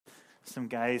some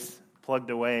guys plugged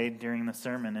away during the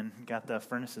sermon and got the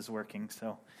furnaces working.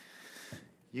 So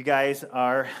you guys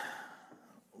are,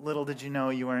 little did you know,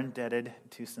 you are indebted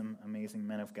to some amazing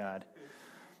men of God.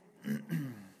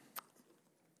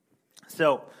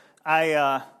 So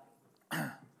I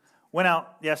went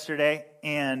out yesterday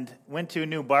and went to a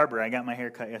new barber. I got my hair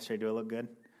cut yesterday. Do I look good?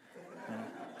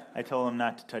 I told him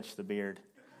not to touch the beard.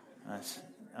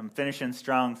 I'm finishing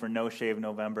strong for No Shave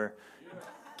November,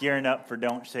 gearing up for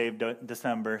Don't Shave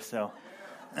December. So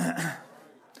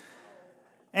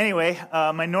anyway,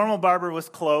 my normal barber was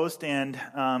closed, and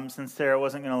since Sarah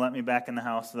wasn't going to let me back in the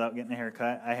house without getting a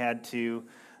haircut, I had to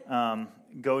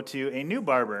go to a new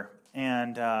barber,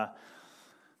 and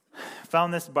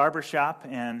found this barber shop,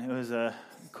 and it was a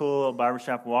cool little barber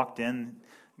shop. Walked in,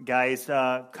 guys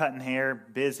cutting hair,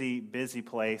 busy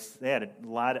place. They had a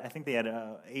lot. I think they had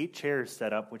 8 chairs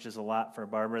set up, which is a lot for a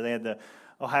barber. They had the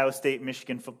Ohio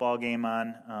State-Michigan football game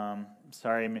on.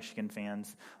 Sorry, Michigan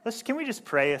fans. Can we just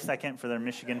pray a second for the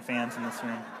Michigan fans in this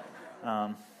room?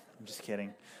 I'm just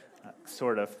kidding,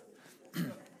 sort of.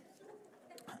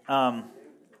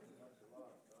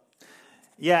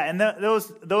 Yeah, and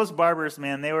those barbers,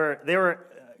 man, they were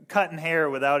cutting hair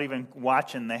without even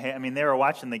watching the hair. I mean, they were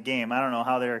watching the game. I don't know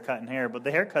how they were cutting hair, but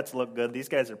the haircuts look good. These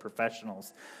guys are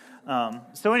professionals.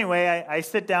 So anyway, I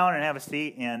sit down and have a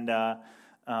seat, and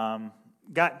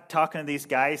got talking to these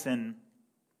guys, and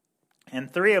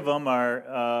 3 of them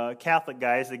are Catholic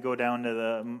guys that go down to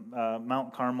the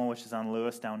Mount Carmel, which is on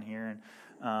Lewis down here.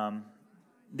 And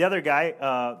the other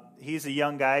guy, he's a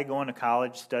young guy going to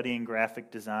college studying graphic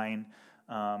design,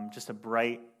 just a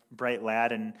bright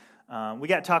lad. And we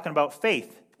got talking about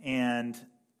faith and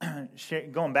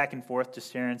going back and forth,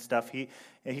 just sharing stuff. He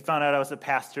found out I was a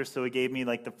pastor, so he gave me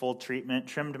like the full treatment,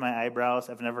 trimmed my eyebrows.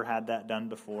 I've never had that done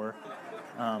before.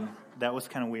 That was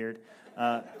kind of weird.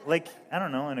 I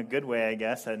don't know, in a good way, I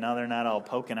guess. Now they're not all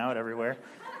poking out everywhere.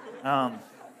 I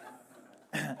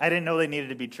didn't know they needed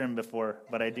to be trimmed before,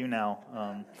 but I do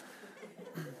now.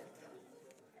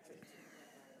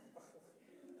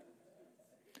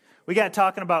 We got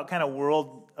talking about kind of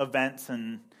world events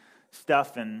and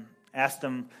stuff, and asked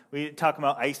him, we talked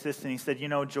about ISIS, and he said,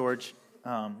 George,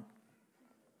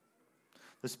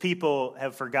 those people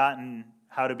have forgotten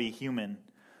how to be human.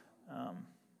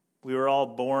 We were all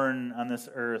born on this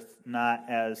earth not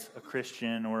as a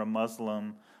Christian or a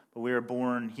Muslim, but we were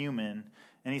born human.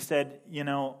 And he said,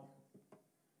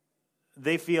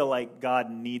 they feel like God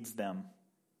needs them.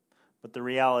 But the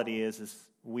reality is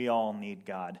we all need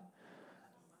God.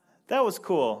 That was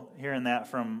cool, hearing that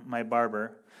from my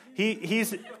barber.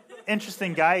 He's an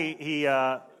interesting guy. He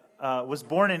was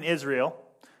born in Israel,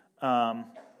 but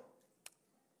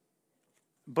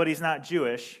he's not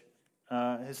Jewish.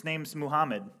 His name's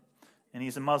Muhammad, and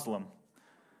he's a Muslim.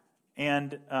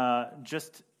 And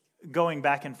just going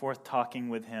back and forth talking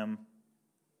with him,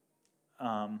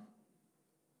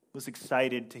 was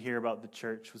excited to hear about the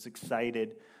church, was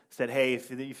excited, said, hey,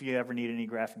 if you ever need any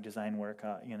graphic design work,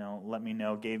 let me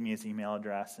know, gave me his email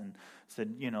address, and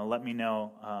said, let me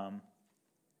know,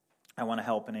 I want to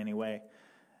help in any way.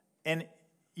 And,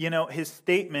 his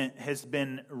statement has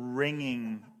been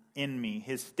ringing in me,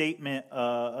 his statement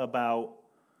about,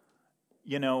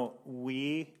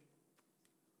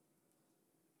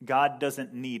 God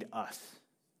doesn't need us.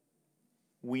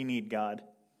 We need God.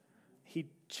 He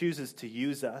chooses to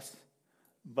use us,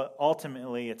 but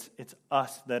ultimately it's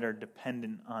us that are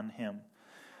dependent on him.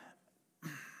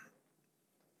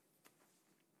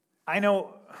 I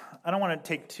know, I don't want to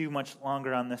take too much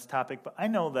longer on this topic, but I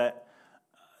know that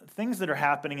things that are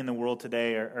happening in the world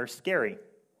today are scary.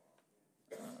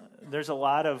 There's a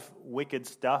lot of wicked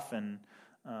stuff, and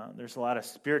there's a lot of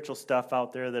spiritual stuff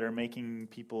out there that are making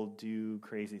people do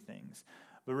crazy things.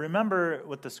 But remember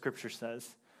what the scripture says,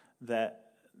 that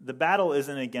the battle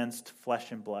isn't against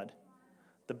flesh and blood.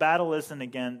 The battle isn't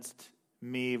against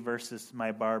me versus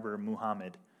my barber,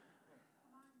 Muhammad.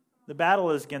 The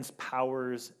battle is against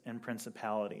powers and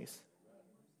principalities.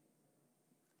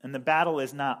 And the battle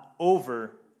is not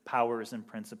over powers and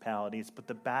principalities, but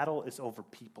the battle is over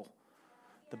people.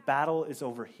 The battle is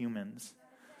over humans.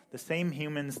 The same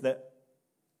humans that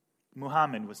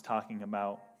Muhammad was talking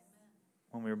about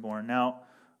when we were born. Now,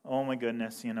 oh my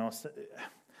goodness,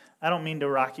 I don't mean to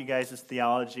rock you guys'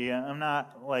 theology. I'm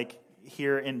not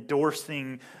here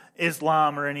endorsing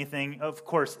Islam or anything. Of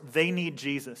course, they need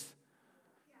Jesus.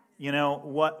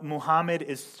 What Muhammad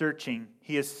is searching,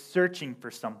 he is searching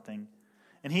for something.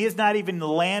 And he has not even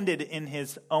landed in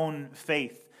his own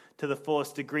faith to the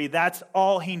fullest degree. That's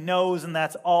all he knows and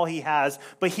that's all he has.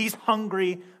 But he's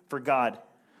hungry for God.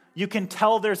 You can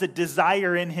tell there's a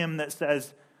desire in him that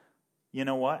says, you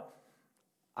know what?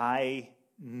 I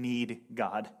need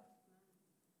God.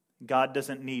 God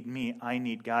doesn't need me. I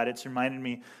need God. It's reminded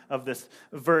me of this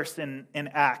verse in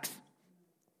Acts.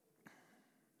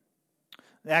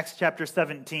 Acts chapter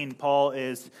 17, Paul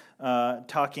is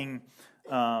talking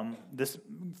this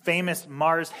famous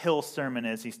Mars Hill sermon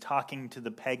as he's talking to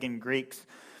the pagan Greeks.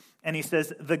 And he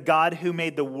says, "The God who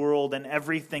made the world and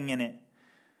everything in it,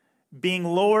 being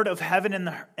Lord of heaven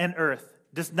and earth,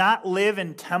 does not live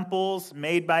in temples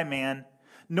made by man,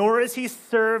 nor is he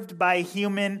served by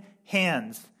human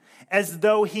hands, as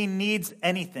though he needs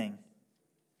anything,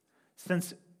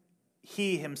 since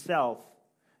he himself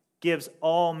gives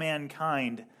all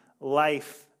mankind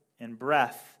life and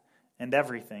breath and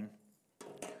everything."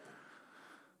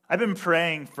 I've been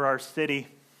praying for our city.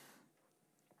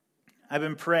 I've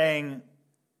been praying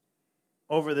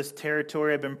over this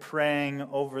territory. I've been praying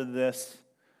over this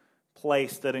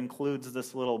place that includes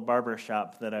this little barber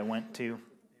shop that I went to.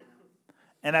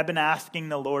 And I've been asking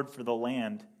the Lord for the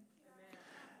land.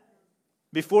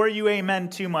 Before you amen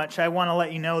too much, I want to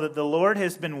let you know that the Lord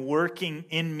has been working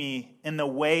in me in the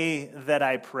way that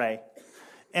I pray.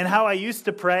 And how I used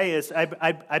to pray is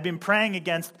I've been praying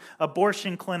against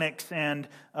abortion clinics and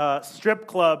strip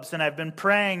clubs, and I've been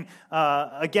praying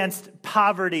against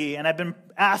poverty, and I've been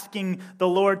asking the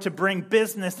Lord to bring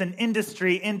business and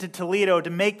industry into Toledo to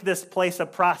make this place a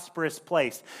prosperous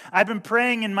place. I've been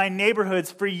praying in my neighborhoods.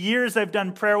 For years I've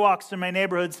done prayer walks in my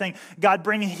neighborhood saying, God,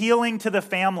 bring healing to the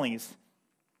families.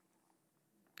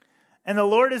 And the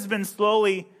Lord has been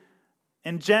slowly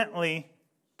and gently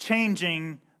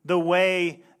changing the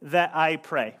way that I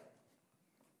pray.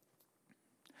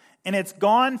 And it's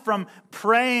gone from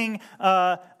praying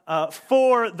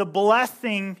for the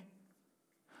blessing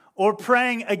or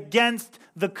praying against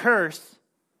the curse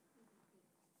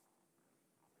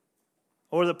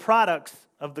or the products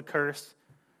of the curse,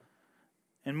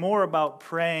 and more about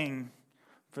praying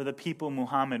for the people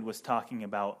Muhammad was talking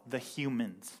about, the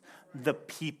humans, the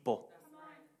people.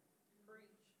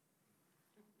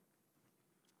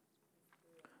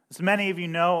 As many of you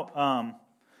know,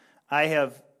 I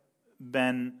have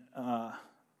been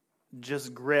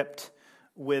just gripped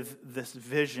with this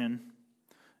vision.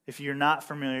 If you're not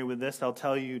familiar with this, I'll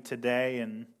tell you today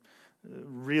in a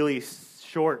really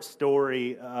short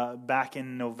story. Back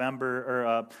in November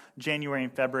or January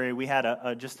and February, we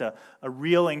had just a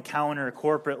real encounter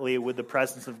corporately with the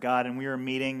presence of God, and we were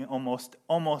meeting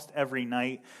almost every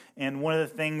night. And one of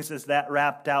the things as that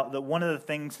wrapped out, that one of the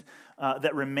things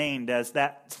that remained as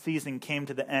that season came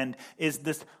to the end is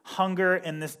this hunger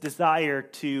and this desire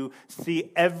to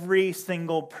see every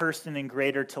single person in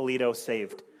Greater Toledo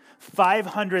saved.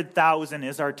 500,000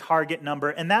 is our target number,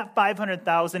 and that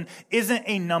 500,000 isn't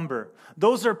a number.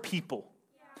 Those are people.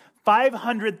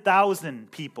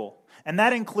 500,000 people, and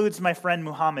that includes my friend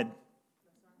Muhammad.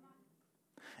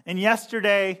 And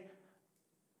yesterday,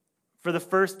 for the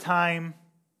first time,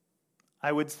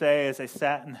 I would say, as I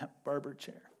sat in that barber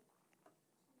chair,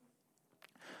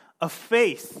 a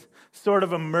face sort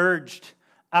of emerged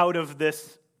out of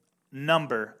this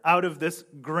number, out of this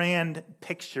grand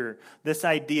picture, this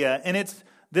idea. And it's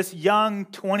this young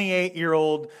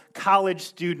 28-year-old college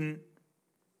student,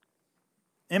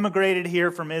 immigrated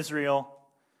here from Israel,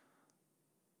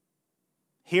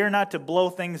 here not to blow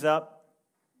things up,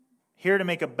 here to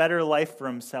make a better life for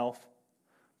himself,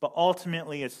 but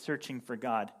ultimately is searching for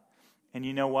God. And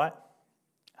you know what?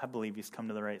 I believe he's come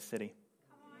to the right city.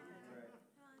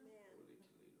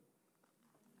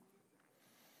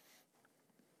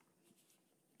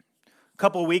 A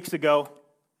couple weeks ago,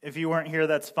 if you weren't here,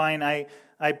 that's fine. I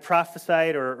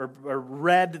prophesied or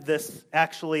read this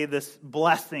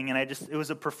blessing, and it was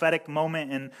a prophetic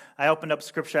moment, and I opened up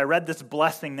Scripture. I read this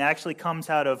blessing that actually comes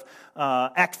out of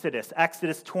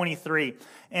Exodus 23,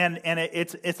 and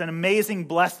it's an amazing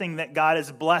blessing that God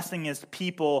is blessing His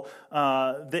people,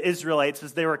 the Israelites,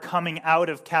 as they were coming out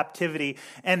of captivity.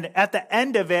 And at the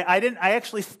end of it, I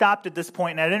actually stopped at this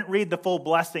point, and I didn't read the full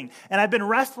blessing, and I've been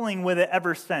wrestling with it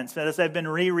ever since, as I've been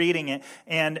rereading it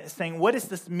and saying, what does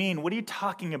this mean? What are you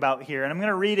talking about here? And I'm going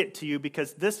to read it to you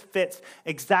because this fits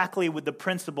exactly with the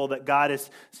principle that God is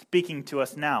speaking to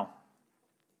us now.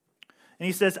 And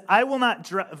he says, I will not,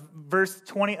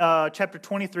 chapter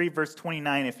 23, verse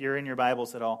 29, if you're in your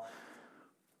Bibles at all.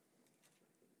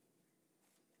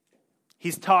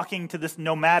 He's talking to this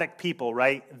nomadic people,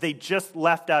 right? They just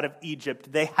left out of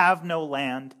Egypt. They have no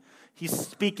land. He's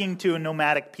speaking to a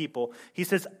nomadic people. He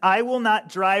says, I will not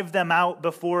drive them out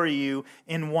before you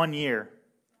in 1 year.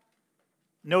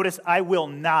 Notice, I will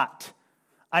not.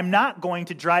 I'm not going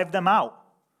to drive them out.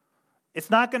 It's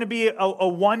not going to be a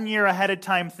 1 year ahead of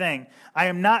time thing. I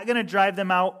am not going to drive them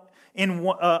out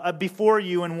before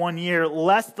you in 1 year,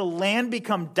 lest the land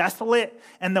become desolate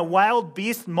and the wild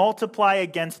beasts multiply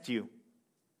against you.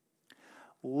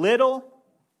 Little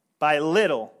by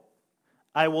little,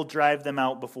 I will drive them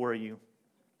out before you,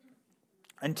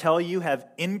 until you have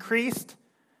increased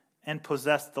and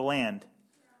possessed the land.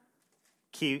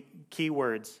 Key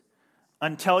words.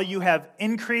 Until you have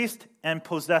increased and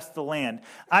possessed the land.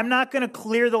 I'm not going to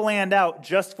clear the land out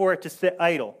just for it to sit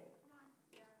idle.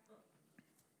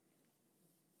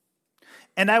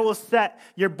 And I will set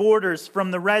your borders from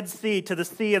the Red Sea to the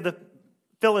Sea of the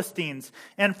Philistines,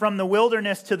 and from the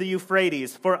wilderness to the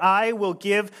Euphrates. For I will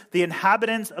give the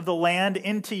inhabitants of the land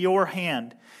into your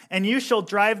hand, and you shall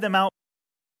drive them out.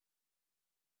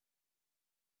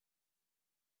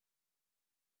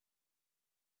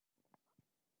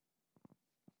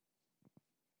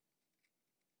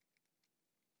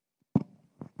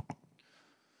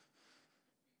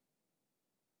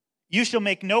 You shall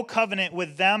make no covenant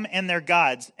with them and their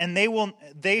gods, and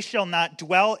they shall not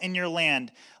dwell in your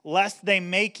land, lest they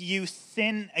make you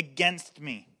sin against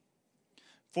me.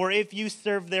 For if you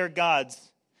serve their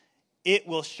gods, it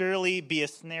will surely be a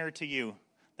snare to you.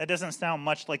 That doesn't sound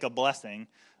much like a blessing,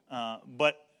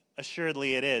 but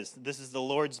assuredly it is. This is the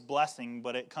Lord's blessing,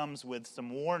 but it comes with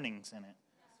some warnings in it.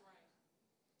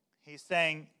 He's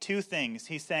saying two things.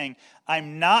 He's saying,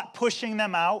 I'm not pushing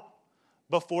them out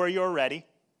before you're ready.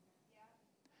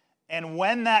 And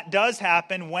when that does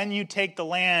happen, when you take the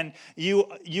land, you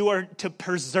are to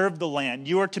preserve the land.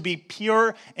 You are to be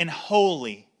pure and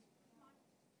holy.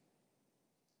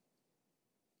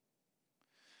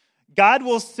 God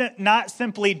will not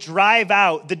simply drive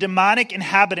out the demonic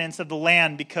inhabitants of the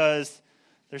land because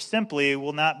there simply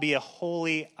will not be a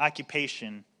holy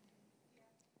occupation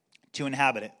to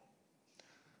inhabit it.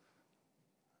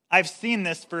 I've seen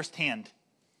this firsthand.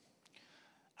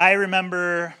 I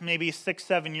remember maybe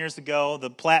 6-7 years ago,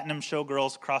 the Platinum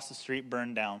Showgirls across the street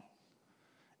burned down.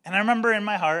 And I remember in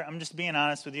my heart, I'm just being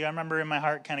honest with you, I remember in my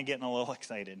heart kind of getting a little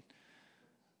excited.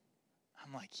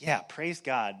 I'm like, yeah, praise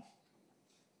God.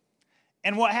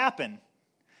 And what happened?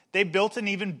 They built an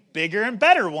even bigger and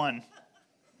better one.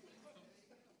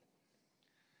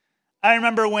 I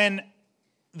remember when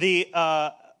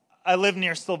I live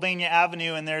near Sylvania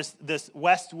Avenue, and there's this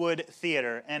Westwood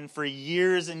Theater. And for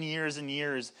years and years and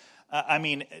years,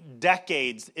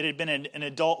 decades, it had been an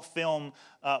adult film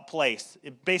place.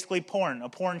 Basically porn, a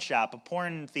porn shop, a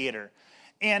porn theater.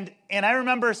 And I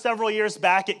remember several years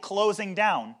back it closing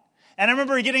down. And I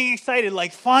remember getting excited,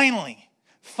 like, finally.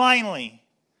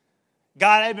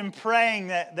 God, I'd been praying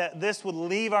that this would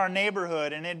leave our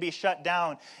neighborhood and it'd be shut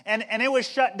down. And it was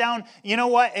shut down. You know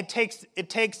what? It takes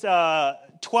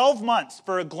 12 months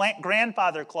for a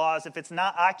grandfather clause, if it's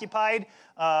not occupied,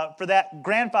 for that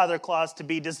grandfather clause to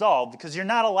be dissolved, because you're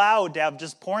not allowed to have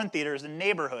just porn theaters in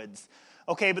neighborhoods.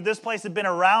 Okay, but this place had been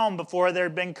around before there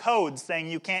had been codes saying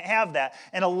you can't have that.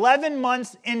 And 11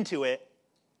 months into it,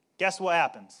 guess what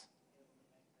happens?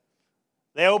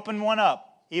 They opened one up.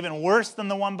 Even worse than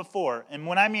the one before. And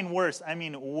when I mean worse, I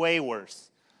mean way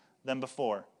worse than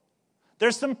before.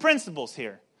 There's some principles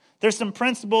here. There's some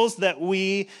principles that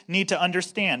we need to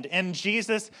understand. And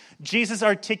Jesus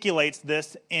articulates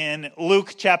this in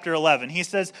Luke chapter 11. He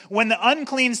says, when the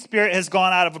unclean spirit has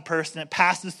gone out of a person, it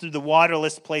passes through the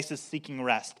waterless places seeking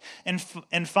rest and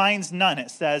finds none. It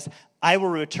says, I will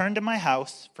return to my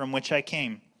house from which I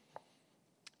came.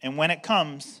 And when it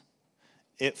comes,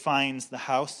 it finds the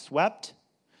house swept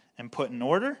and put in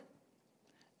order,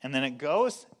 and then it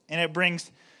goes and it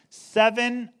brings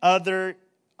 7 other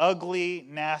ugly,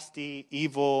 nasty,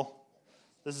 evil,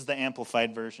 this is the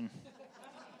amplified version,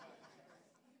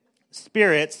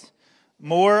 spirits,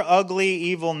 more ugly,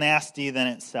 evil, nasty than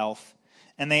itself,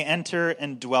 and they enter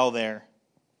and dwell there.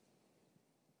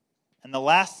 And the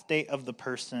last state of the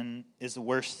person is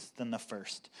worse than the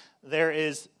first. There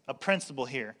is a principle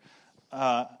here.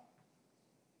 God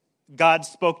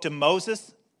spoke to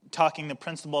Moses, talking the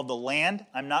principle of the land.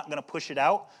 I'm not going to push it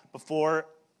out before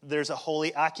there's a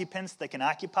holy occupants that can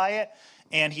occupy it.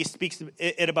 And he speaks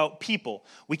it about people.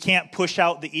 We can't push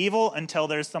out the evil until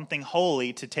there's something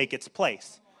holy to take its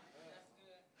place.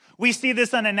 We see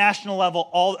this on a national level,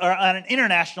 or on an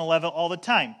international level all the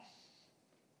time.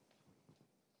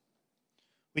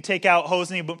 We take out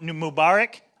Hosni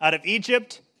Mubarak out of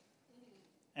Egypt,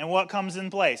 and what comes in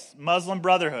place? Muslim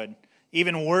Brotherhood,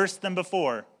 even worse than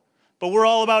before. But we're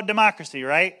all about democracy,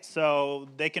 right? So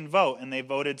they can vote, and they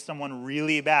voted someone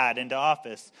really bad into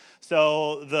office.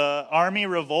 So the army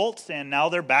revolts, and now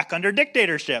they're back under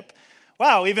dictatorship.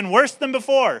 Wow, even worse than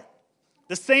before.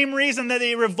 The same reason that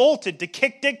they revolted, to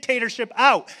kick dictatorship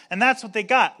out. And that's what they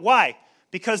got. Why?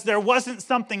 because there wasn't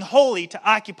something holy to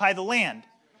occupy the land.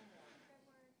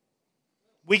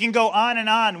 We can go on and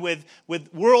on with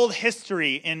world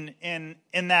history in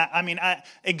that. I mean,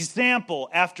 example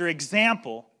after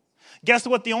example. Guess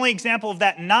what? The only example of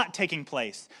that not taking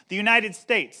place? The United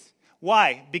States.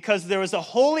 Why? Because there was a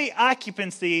holy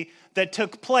occupancy that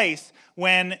took place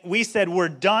when we said we're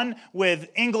done with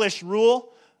English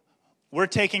rule. We're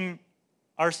taking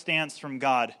our stance from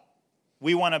God.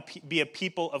 We want to be a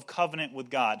people of covenant with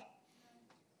God.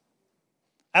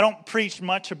 I don't preach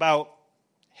much about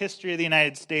history of the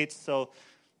United States, so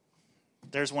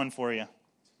there's one for you.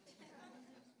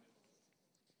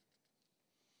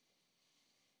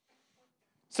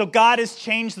 So God has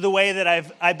changed the way that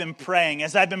I've been praying.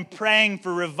 As I've been praying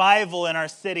for revival in our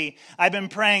city, I've been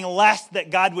praying less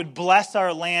that God would bless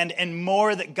our land and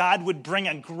more that God would bring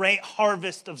a great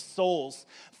harvest of souls.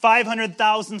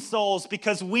 500,000 souls,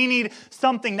 because we need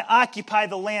something to occupy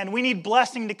the land. We need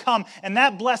blessing to come, and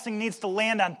that blessing needs to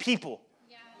land on people.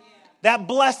 Yeah. That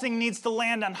blessing needs to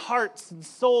land on hearts and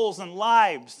souls and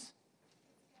lives.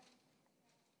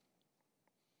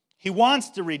 He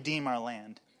wants to redeem our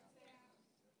land.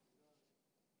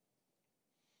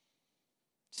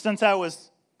 Since I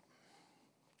was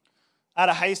out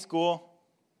of high school,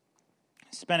 I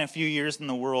spent a few years in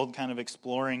the world kind of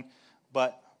exploring,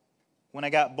 but when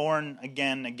I got born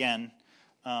again,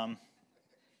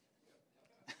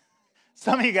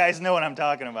 some of you guys know what I'm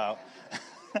talking about.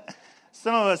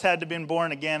 Some of us had to be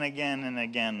born again and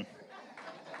again.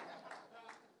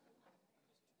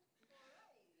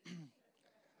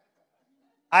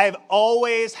 I've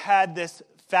always had this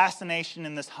fascination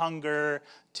and this hunger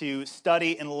to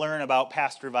study and learn about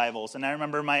past revivals. And I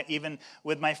remember even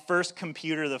with my first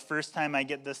computer, the first time I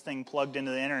get this thing plugged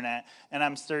into the internet, and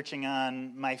I'm searching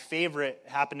on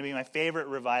happened to be my favorite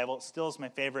revival. It still is my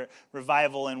favorite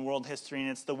revival in world history, and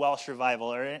it's the Welsh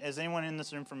revival. Is anyone in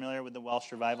this room familiar with the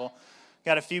Welsh revival?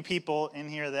 Got a few people in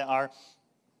here that are.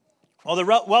 Well, the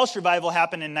Welsh revival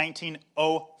happened in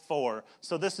 1904.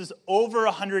 So this is over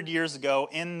 100 years ago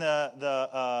in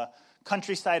the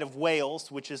countryside of Wales,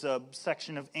 which is a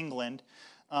section of England.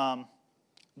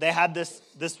 They had this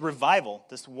revival,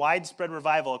 this widespread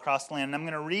revival across the land. And I'm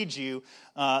going to read you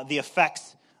the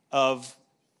effects of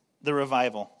the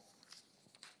revival.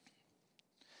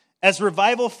 As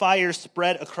revival fire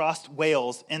spread across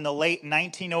Wales in the late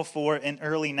 1904 and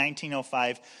early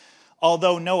 1905,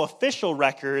 although no official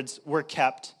records were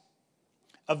kept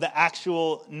of the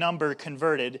actual number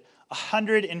converted,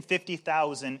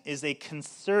 150,000 is a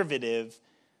conservative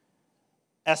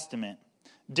estimate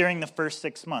during the first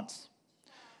 6 months.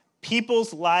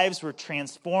 People's lives were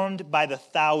transformed by the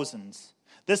thousands.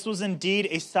 This was indeed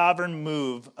a sovereign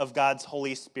move of God's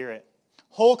Holy Spirit.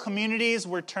 Whole communities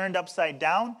were turned upside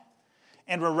down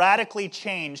and were radically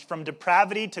changed from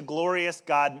depravity to glorious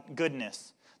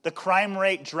goodness. The crime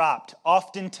rate dropped,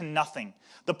 often to nothing.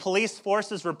 The police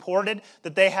forces reported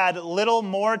that they had little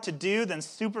more to do than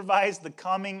supervise the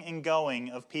coming and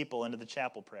going of people into the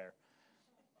chapel prayer.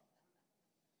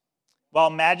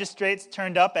 While magistrates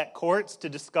turned up at courts to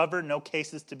discover no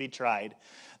cases to be tried,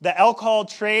 the alcohol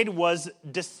trade was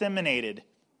disseminated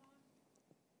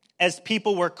as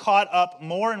people were caught up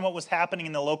more in what was happening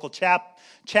in the local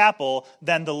chapel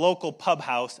than the local pub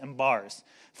house and bars.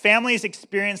 Families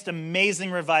experienced amazing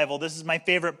revival. This is my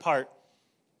favorite part.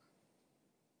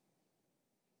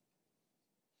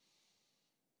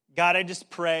 God, I just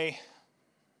pray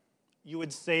you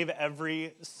would save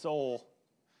every soul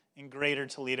in Greater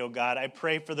Toledo, God. I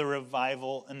pray for the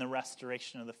revival and the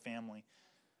restoration of the family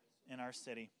in our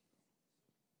city.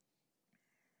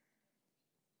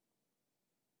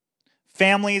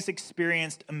 Families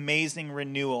experienced amazing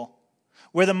renewal.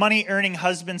 Where the money-earning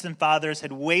husbands and fathers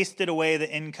had wasted away the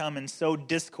income and sowed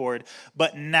discord,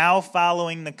 but now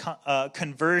following the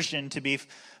conversion to be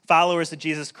followers of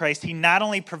Jesus Christ, he not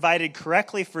only provided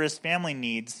correctly for his family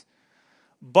needs,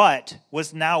 but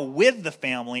was now with the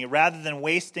family rather than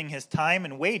wasting his time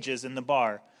and wages in the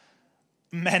bar.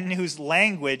 Men whose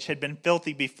language had been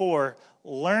filthy before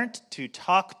learnt to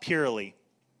talk purely.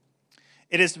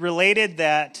 It is related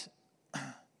that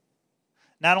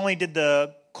not only did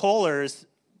the Kohlers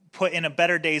put in a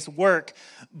better day's work,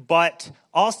 but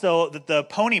also that the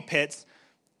pony pits.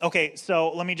 Okay,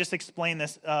 so let me just explain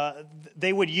this.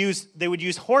 They would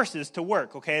use horses to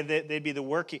work. Okay, they'd be the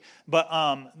working. But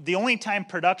the only time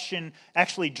production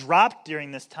actually dropped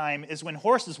during this time is when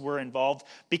horses were involved,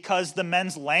 because the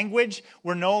men's language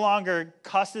were no longer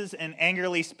cusses and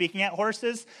angrily speaking at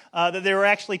horses. That they were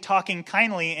actually talking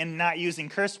kindly and not using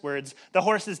curse words. The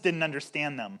horses didn't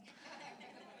understand them.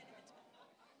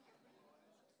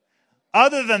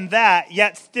 Other than that,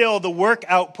 yet still the work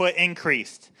output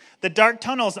increased. The dark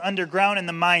tunnels underground in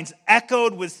the mines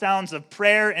echoed with sounds of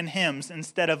prayer and hymns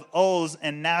instead of oaths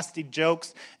and nasty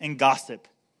jokes and gossip.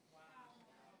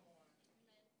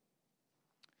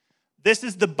 This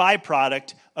is the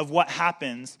byproduct of what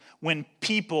happens when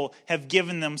people have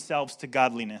given themselves to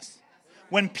godliness.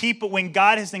 When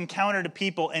God has encountered a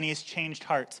people and he's changed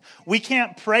hearts. We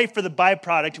can't pray for the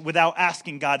byproduct without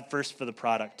asking God first for the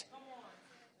product.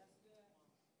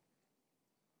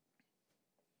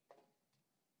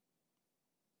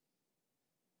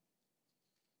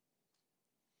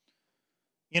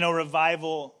 You know,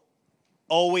 revival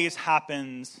always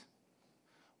happens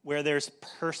where there's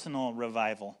personal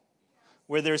revival,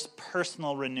 where there's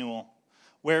personal renewal,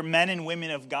 where men and women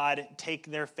of God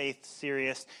take their faith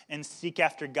serious and seek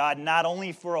after God, not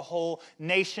only for a whole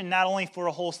nation, not only for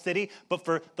a whole city, but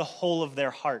for the whole of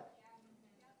their heart.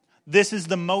 This is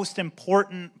the most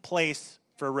important place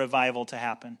for revival to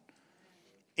happen.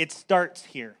 It starts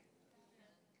here.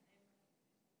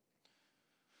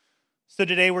 So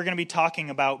today we're going to be talking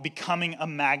about becoming a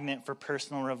magnet for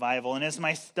personal revival. And as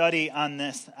my study on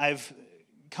this, I've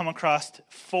come across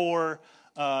four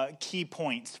key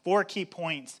points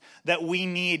that we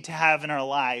need to have in our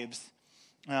lives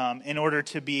in order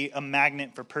to be a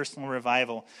magnet for personal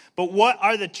revival. But what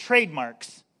are the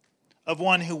trademarks of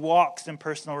one who walks in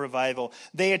personal revival?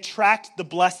 They attract the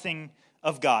blessing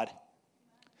of God.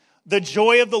 The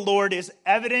joy of the Lord is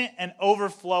evident and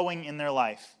overflowing in their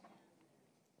life.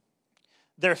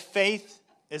 Their faith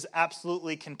is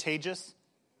absolutely contagious.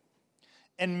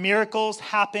 And miracles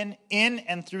happen in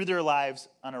and through their lives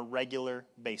on a regular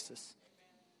basis.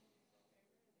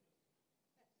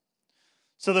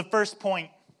 So the first point,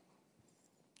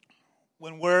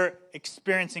 when we're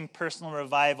experiencing personal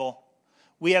revival,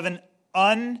 we have an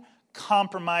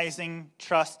uncompromising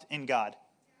trust in God.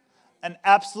 An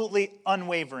absolutely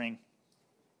unwavering.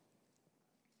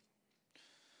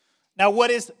 Now,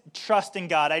 what is trust in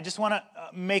God? I just want to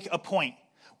make a point.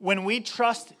 When we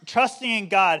trusting in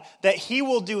God that he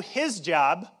will do his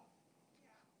job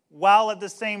while at the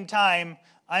same time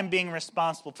I'm being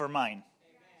responsible for mine.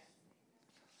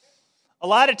 A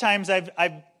lot of times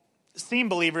I've seen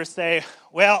believers say,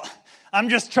 well, I'm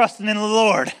just trusting in the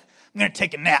Lord. I'm going to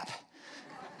take a nap.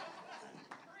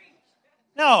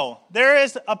 No, there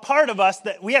is a part of us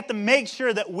that we have to make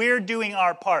sure that we're doing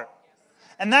our part.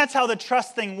 And that's how the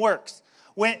trust thing works.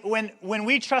 When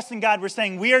we trust in God, we're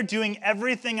saying we are doing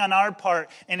everything on our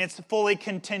part, and it's fully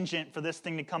contingent for this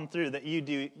thing to come through, that you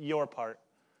do your part.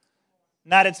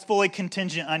 Not it's fully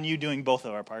contingent on you doing both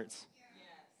of our parts.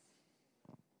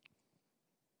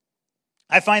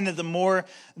 I find that the more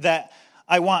that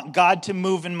I want God to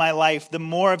move in my life, the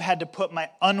more I've had to put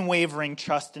my unwavering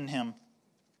trust in him.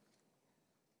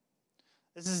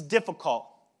 This is difficult.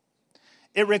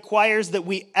 It requires that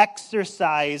we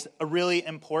exercise a really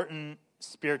important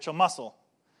spiritual muscle,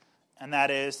 and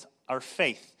that is our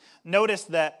faith. Notice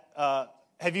that,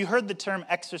 have you heard the term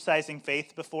exercising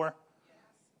faith before?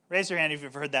 Raise your hand if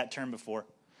you've heard that term before.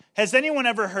 Has anyone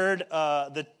ever heard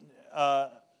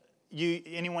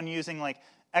anyone using like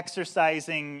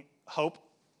exercising hope?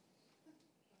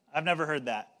 I've never heard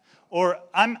that. Or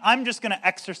I'm just going to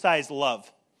exercise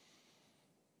love.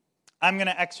 I'm going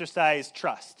to exercise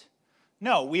trust.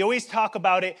 No, we always talk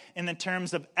about it in the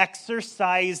terms of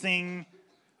exercising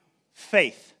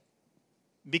faith.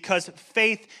 Because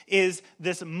faith is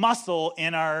this muscle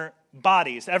in our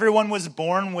bodies. Everyone was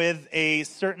born with a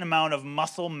certain amount of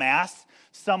muscle mass.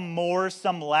 Some more,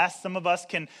 some less. Some of us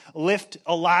can lift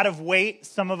a lot of weight.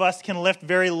 Some of us can lift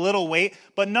very little weight.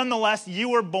 But nonetheless, you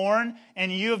were born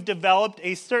and you have developed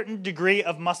a certain degree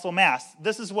of muscle mass.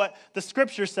 This is what the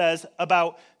scripture says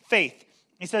about faith.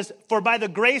 He says, for by the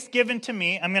grace given to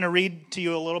me, I'm going to read to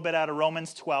you a little bit out of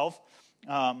Romans 12,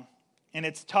 and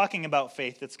it's talking about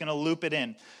faith. It's going to loop it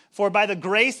in. For by the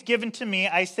grace given to me,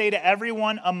 I say to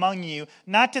everyone among you,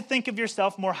 not to think of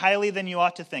yourself more highly than you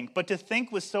ought to think, but to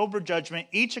think with sober judgment,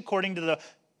 each according to the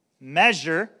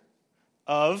measure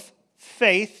of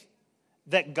faith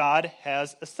that God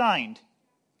has assigned.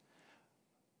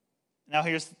 Now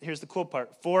here's the cool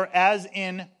part. For as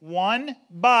in one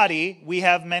body we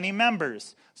have many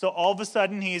members. So all of a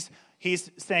sudden he's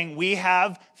saying we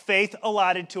have faith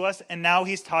allotted to us, and now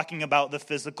he's talking about the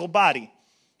physical body.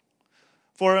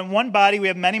 For in one body we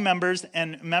have many members,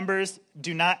 and members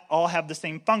do not all have the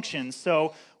same functions.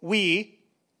 So we,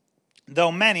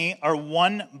 though many, are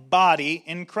one body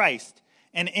in Christ,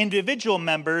 and individual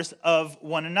members of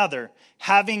one another,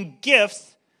 having gifts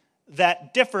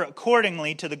that differ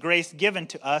accordingly to the grace given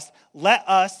to us. Let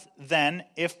us then,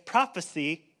 if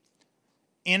prophecy,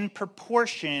 in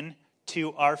proportion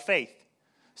to our faith.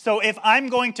 So if I'm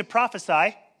going to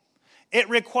prophesy, it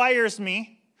requires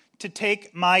me to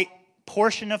take my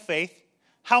portion of faith.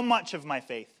 How much of my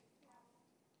faith?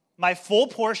 My full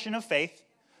portion of faith.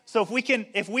 So if we can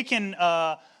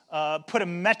put a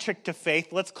metric to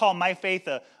faith, let's call my faith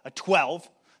a 12.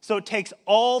 So it takes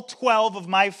all 12 of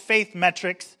my faith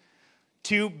metrics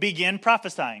to begin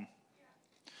prophesying.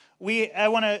 I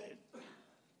want to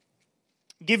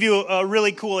give you a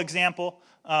really cool example.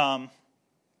 On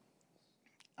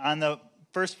the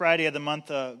first Friday of the month,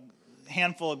 a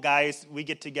handful of guys, we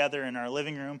get together in our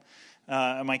living room,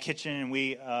 in my kitchen, and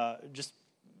we just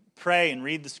pray and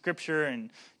read the scripture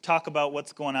and talk about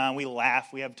what's going on. We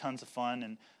laugh. We have tons of fun.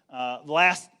 And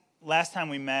last time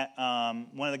we met,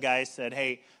 one of the guys said,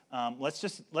 "Hey, let's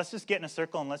just get in a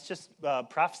circle and let's just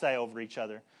prophesy over each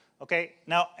other." Okay.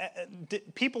 Now,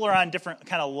 people are on different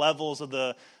kind of levels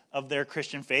of their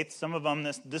Christian faith. Some of them,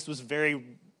 this was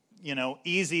very,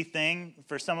 easy thing.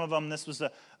 For some of them, this was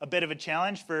a bit of a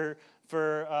challenge. For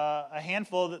a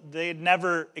handful, they had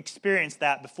never experienced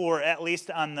that before, at least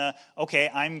on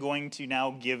I'm going to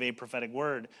now give a prophetic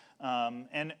word.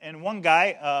 And one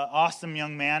guy, awesome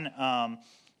young man,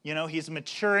 he's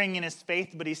maturing in his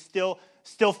faith, but he's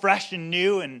still fresh and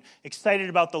new and excited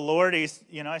about the Lord. I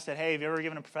said, "Hey, have you ever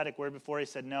given a prophetic word before?" He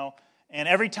said, "No." And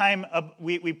every time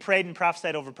we prayed and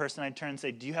prophesied over a person, I'd turn and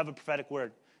say, "Do you have a prophetic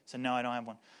word?" He said, "No, I don't have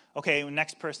one." Okay,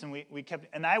 next person, we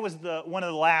kept, and I was one of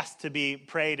the last to be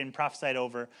prayed and prophesied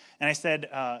over. And I said,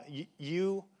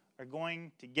 "You are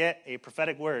going to get a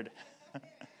prophetic word."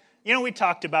 We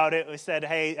talked about it. We said,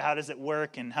 "Hey, how does it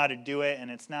work and how to do it?"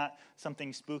 And it's not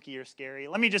something spooky or scary.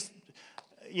 Let me just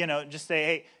say,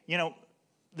 hey,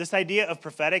 this idea of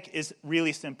prophetic is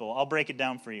really simple. I'll break it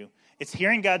down for you. It's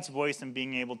hearing God's voice and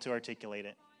being able to articulate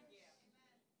it.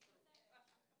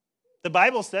 The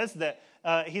Bible says that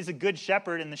he's a good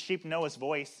shepherd and the sheep know his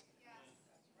voice.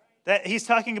 That he's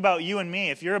talking about you and me.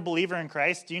 If you're a believer in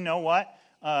Christ, do you know what?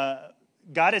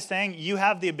 God is saying you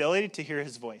have the ability to hear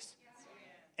his voice.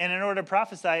 And in order to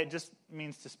prophesy, it just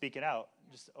means to speak it out.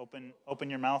 Just open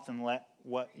your mouth and let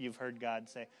what you've heard God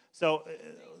say. So,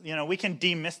 we can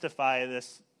demystify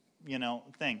this,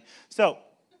 thing. So,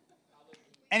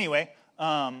 anyway,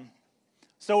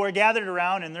 so we're gathered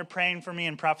around and they're praying for me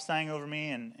and prophesying over me.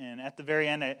 And at the very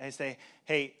end, I say,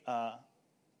 "Hey,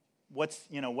 what's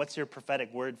your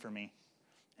prophetic word for me?"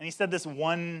 And he said this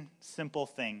one simple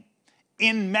thing: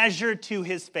 in measure to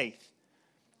his faith.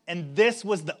 And this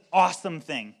was the awesome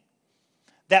thing.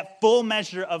 That full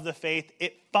measure of the faith,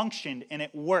 it functioned and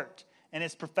it worked. And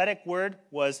his prophetic word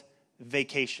was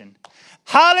vacation.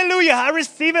 Hallelujah. I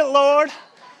receive it, Lord.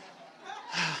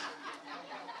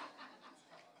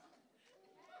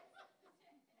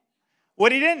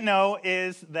 What he didn't know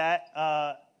is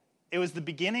that it was the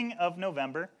beginning of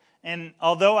November. And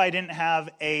although I didn't have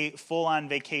a full-on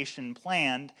vacation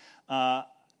planned,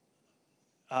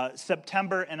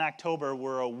 September and October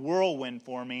were a whirlwind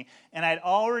for me, and I had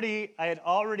already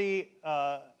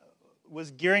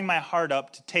was gearing my heart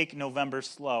up to take November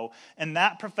slow, and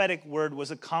that prophetic word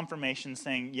was a confirmation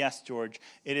saying, "Yes, George,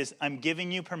 it is. I'm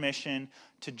giving you permission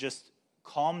to just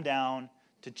calm down,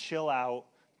 to chill out,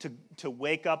 to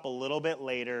wake up a little bit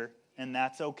later, and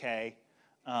that's okay."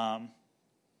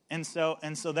 And so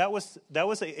that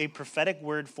was a prophetic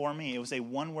word for me. It was a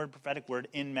one-word prophetic word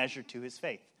in measure to his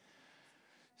faith.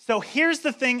 So here's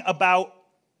the thing about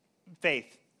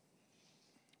faith.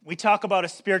 We talk about a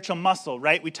spiritual muscle,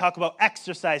 right? We talk about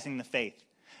exercising the faith.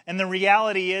 And the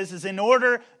reality is in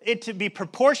order it to be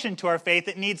proportioned to our faith,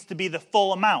 it needs to be the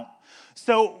full amount.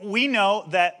 So we know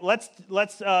that, let's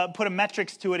put a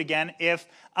metrics to it again. If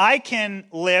I can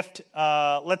lift,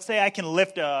 let's say I can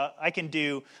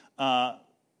do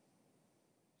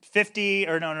 50,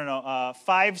 or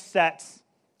 5 sets.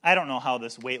 I don't know how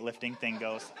this weightlifting thing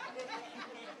goes.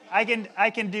 I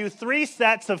can do 3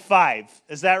 sets of 5.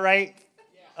 Is that right?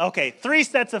 Yeah. Okay, 3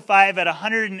 sets of 5 at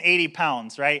 180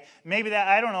 pounds, right? Maybe that,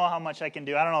 I don't know how much I can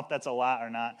do. I don't know if that's a lot or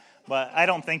not, but I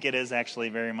don't think it is actually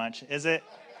very much. Is it?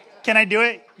 Can I do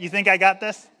it? You think I got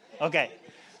this? Okay.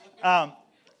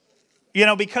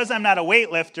 Because I'm not a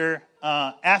weightlifter,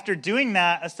 after doing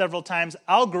that several times,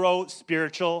 I'll grow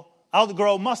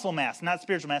muscle mass, not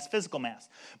spiritual mass, physical mass.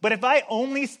 But if I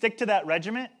only stick to that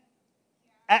regiment,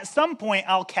 at some point,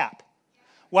 I'll cap.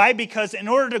 Why? Because in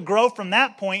order to grow from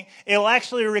that point, it'll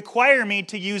actually require me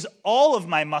to use all of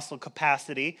my muscle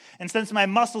capacity. And since my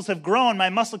muscles have grown, my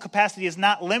muscle capacity is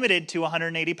not limited to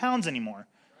 180 pounds anymore.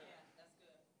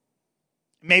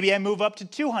 Maybe I move up to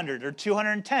 200 or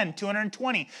 210,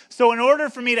 220. So in order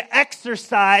for me to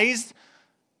exercise,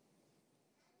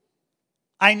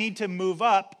 I need to move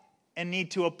up and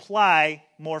need to apply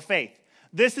more faith.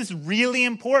 This is really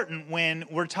important when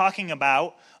we're talking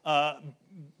about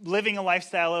living a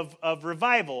lifestyle of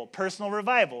revival, personal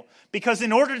revival. Because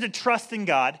in order to trust in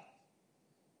God,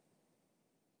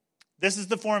 this is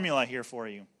the formula here for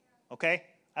you, okay?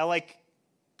 I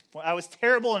was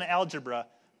terrible in algebra,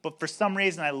 but for some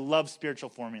reason I love spiritual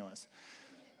formulas.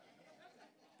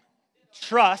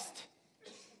 Trusting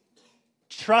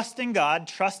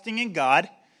in God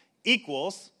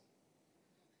equals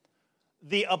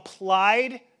the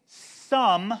applied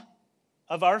sum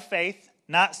of our faith,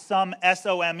 not sum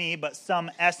S-O-M-E, but sum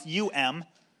S-U-M,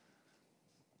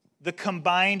 the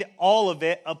combined, all of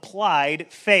it,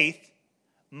 applied faith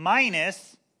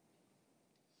minus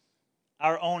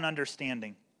our own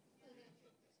understanding.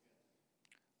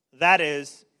 That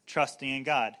is trusting in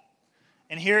God.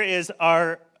 And here is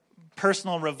our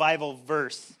personal revival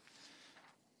verse.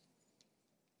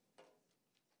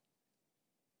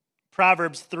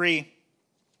 Proverbs 3.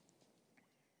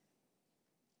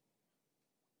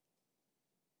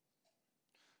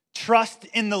 Trust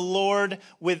in the Lord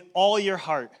with all your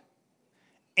heart,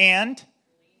 and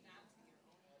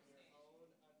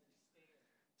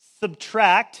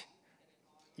subtract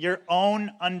your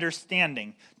own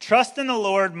understanding. Trust in the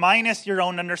Lord minus your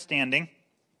own understanding.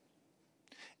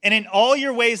 And in all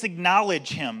your ways acknowledge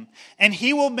him, and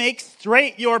he will make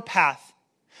straight your path.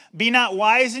 Be not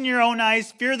wise in your own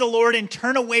eyes. Fear the Lord and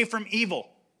turn away from evil.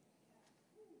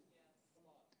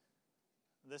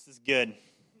 This is good.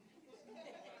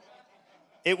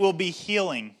 It will be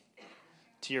healing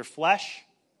to your flesh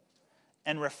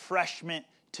and refreshment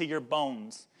to your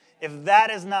bones. If that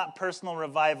is not personal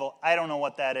revival, I don't know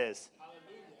what that is.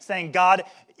 Saying, God,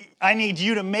 I need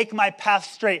you to make my path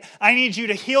straight. I need you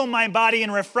to heal my body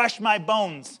and refresh my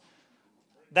bones.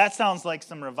 That sounds like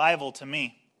some revival to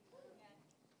me.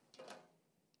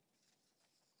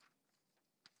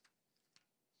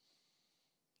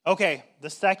 Okay,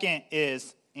 the second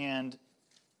is, and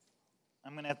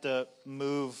I'm going to have to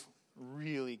move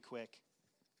really quick.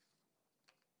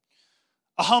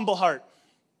 A humble heart.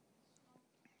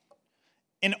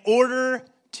 In order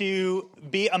to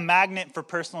be a magnet for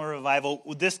personal revival,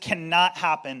 this cannot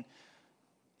happen.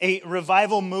 A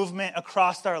revival movement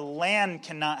across our land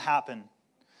cannot happen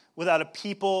without a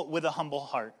people with a humble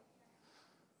heart.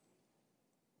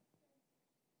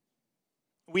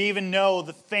 We even know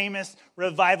the famous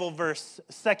revival verse,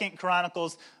 2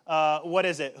 Chronicles, what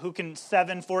is it?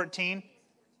 7:14?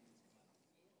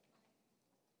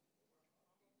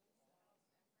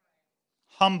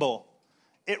 Humble.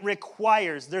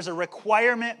 There's a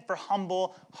requirement for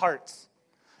humble hearts.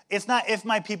 It's not if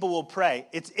my people will pray.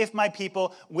 It's if my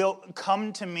people will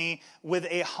come to me with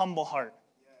a humble heart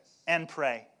and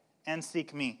pray and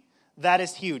seek me. That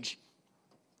is huge.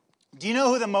 Do you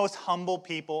know who the most humble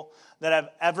people that I've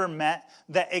ever met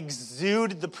that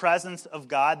exude the presence of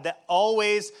God, that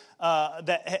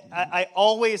I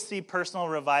always see personal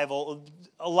revival?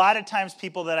 A lot of times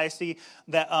people that I see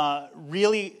that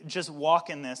really just walk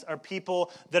in this are people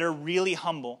that are really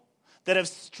humble, that have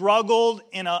struggled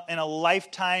in a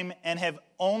lifetime and have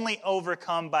only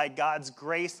overcome by God's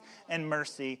grace and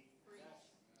mercy.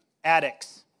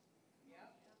 Addicts.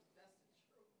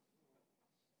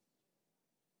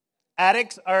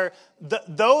 Addicts are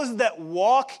those that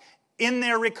walk in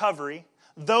their recovery,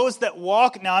 those that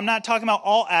walk, now I'm not talking about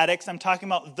all addicts, I'm talking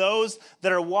about those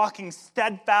that are walking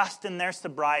steadfast in their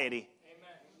sobriety.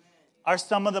 Amen. Are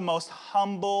some of the most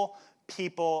humble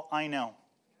people I know.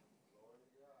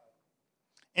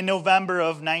 In November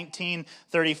of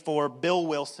 1934, Bill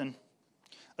Wilson,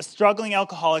 a struggling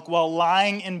alcoholic, while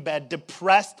lying in bed,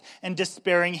 depressed and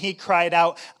despairing, he cried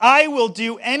out, "I will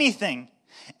do anything.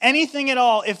 Anything at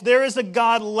all. If there is a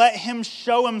God, let him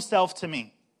show himself to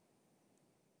me."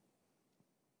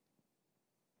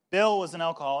 Bill was an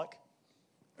alcoholic.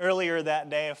 Earlier that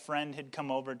day, a friend had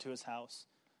come over to his house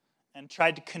and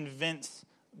tried to convince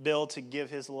Bill to give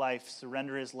his life,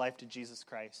 surrender his life to Jesus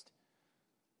Christ.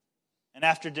 And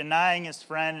after denying his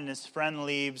friend and his friend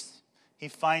leaves, he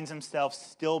finds himself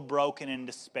still broken in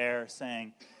despair,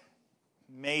 saying,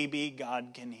 "Maybe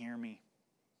God can hear me."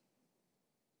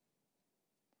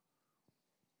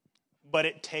 But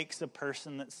it takes a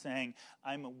person that's saying,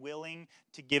 "I'm willing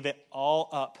to give it all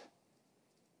up."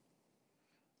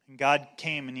 And God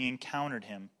came and he encountered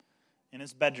him in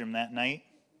his bedroom that night.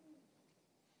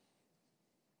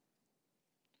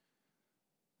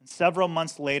 And several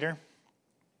months later,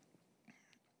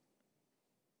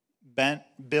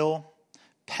 Bill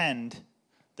penned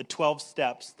the 12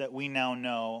 steps that we now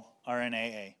know are in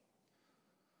AA.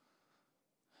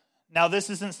 Now, this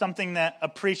isn't something that a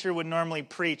preacher would normally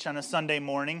preach on a Sunday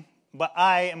morning, but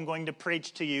I am going to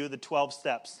preach to you the 12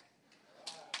 steps.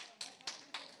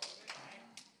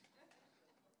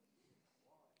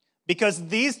 Because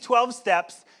these 12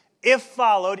 steps, if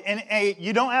followed,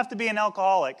 you don't have to be an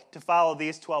alcoholic to follow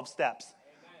these 12 steps.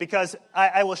 Because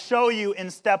I will show you in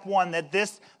step 1 that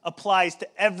this applies to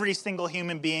every single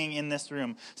human being in this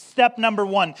room. Step number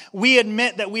 1, we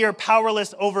admit that we are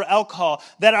powerless over alcohol,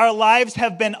 that our lives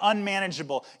have been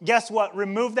unmanageable. Guess what?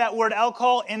 Remove that word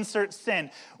alcohol, insert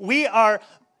sin. We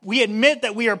admit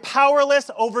that we are powerless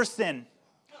over sin.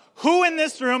 Who in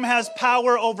this room has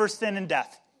power over sin and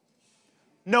death?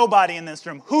 Nobody in this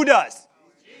room. Who does?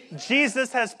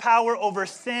 Jesus has power over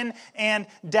sin and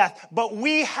death. But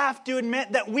we have to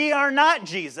admit that we are not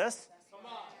Jesus.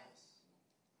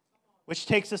 Which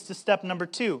takes us to step number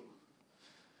 2.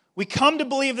 We come to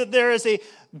believe that there is a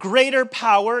greater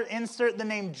power, insert the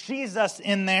name Jesus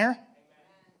in there,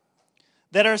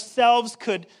 that ourselves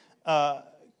could...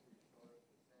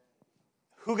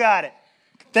 who got it?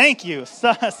 Thank you.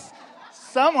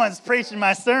 Someone's preaching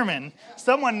my sermon.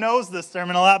 Someone knows this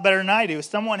sermon a lot better than I do.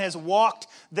 Someone has walked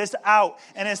this out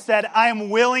and has said, I am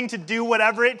willing to do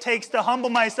whatever it takes to humble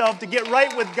myself, to get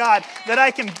right with God, that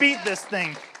I can beat this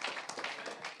thing.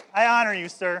 I honor you,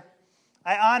 sir.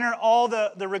 I honor all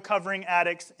the recovering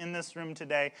addicts in this room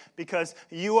today because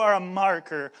you are a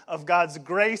marker of God's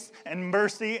grace and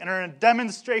mercy and are a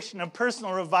demonstration of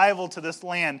personal revival to this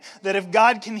land. That if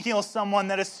God can heal someone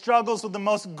that struggles with the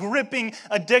most gripping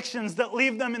addictions that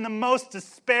leave them in the most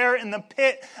despair in the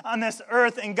pit on this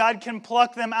earth and God can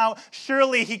pluck them out,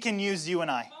 surely He can use you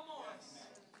and I.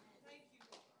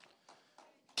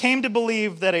 Came to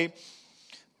believe that a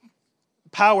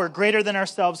power greater than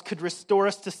ourselves could restore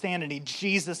us to sanity.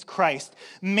 Jesus Christ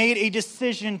made a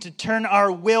decision to turn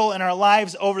our will and our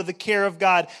lives over to the care of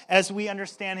God as we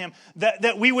understand Him.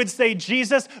 That we would say,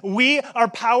 Jesus, we are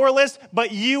powerless,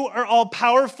 but you are all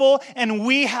powerful, and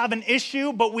we have an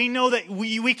issue, but we know that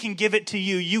we can give it to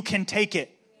you. You can take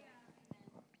it.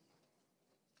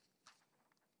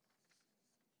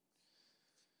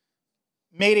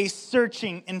 Made a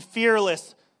searching and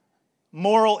fearless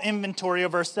moral inventory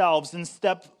of ourselves. In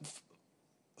step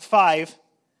 5,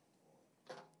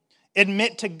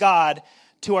 admit to God,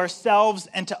 to ourselves,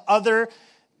 and to other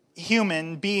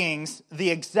human beings the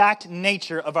exact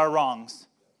nature of our wrongs.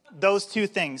 Those two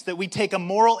things, that we take a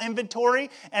moral inventory,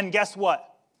 and guess what?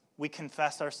 We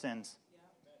confess our sins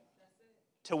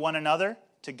to one another,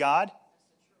 to God,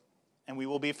 and we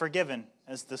will be forgiven,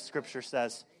 as the scripture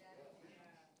says.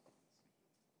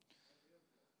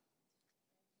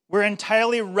 We're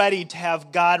entirely ready to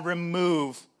have God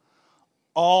remove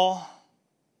all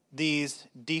these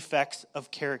defects of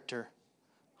character.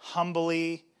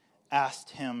 Humbly asked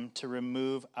Him to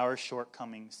remove our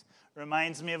shortcomings.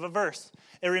 Reminds me of a verse.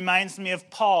 It reminds me of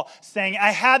Paul saying,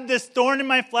 I had this thorn in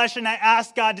my flesh and I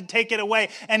asked God to take it away.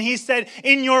 And He said,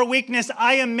 in your weakness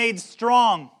I am made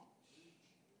strong.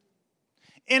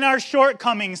 In our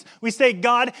shortcomings, we say,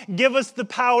 God, give us the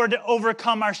power to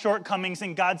overcome our shortcomings.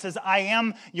 And God says, I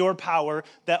am your power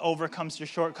that overcomes your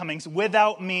shortcomings.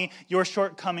 Without me, your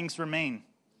shortcomings remain.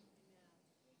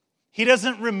 He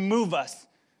doesn't remove us.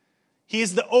 He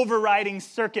is the overriding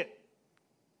circuit,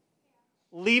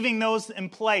 leaving those in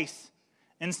place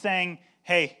and saying,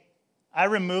 hey, I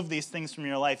remove these things from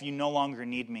your life. You no longer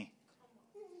need me.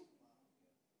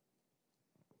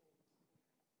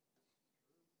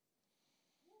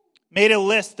 Made a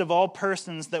list of all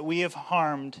persons that we have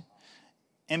harmed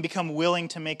and become willing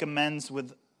to make amends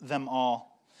with them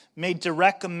all. Made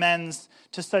direct amends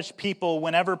to such people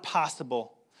whenever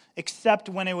possible, except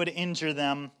when it would injure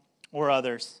them or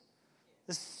others.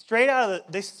 This is straight out of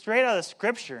the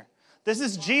scripture. This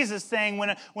is Jesus saying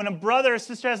when a brother or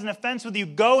sister has an offense with you,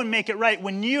 go and make it right.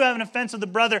 When you have an offense with a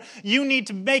brother, you need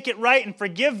to make it right and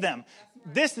forgive them.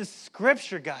 This is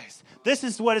scripture, guys. This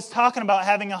is what it's talking about,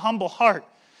 having a humble heart.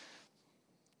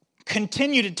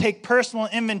 Continue to take personal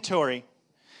inventory.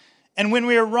 And when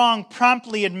we are wrong,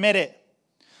 promptly admit it.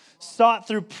 Sought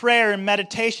through prayer and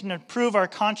meditation to improve our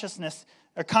consciousness,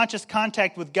 our conscious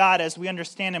contact with God as we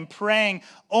understand Him, praying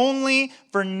only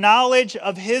for knowledge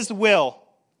of His will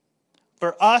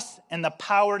for us and the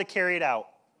power to carry it out.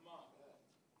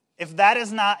 If that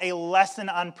is not a lesson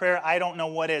on prayer, I don't know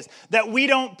what is. That we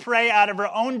don't pray out of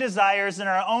our own desires and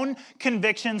our own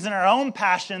convictions and our own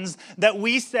passions, that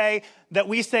we say,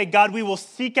 God, we will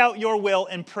seek out your will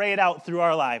and pray it out through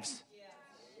our lives.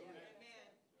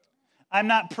 I'm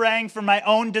not praying for my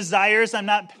own desires. I'm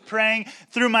not praying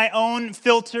through my own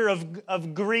filter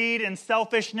of greed and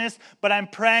selfishness, but I'm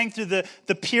praying through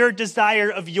the pure desire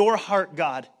of your heart,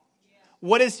 God.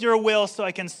 What is your will so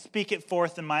I can speak it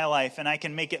forth in my life and I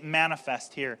can make it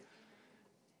manifest here?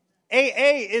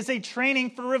 AA is a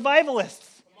training for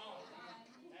revivalists.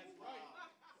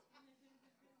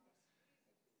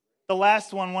 The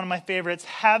last one of my favorites,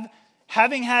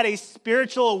 having had a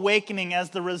spiritual awakening as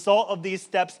the result of these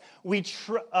steps, we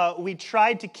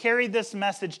tried to carry this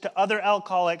message to other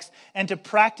alcoholics and to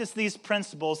practice these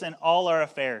principles in all our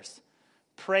affairs.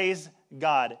 Praise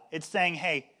God. It's saying,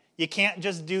 hey, you can't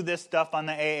just do this stuff on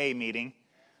the AA meeting,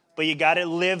 but you got to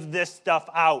live this stuff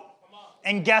out.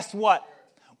 And guess what?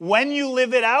 When you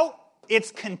live it out,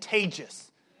 it's contagious.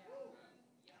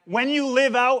 When you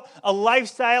live out a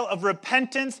lifestyle of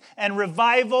repentance and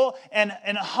revival and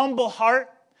a humble heart,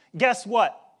 guess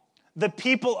what? The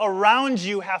people around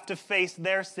you have to face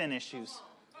their sin issues.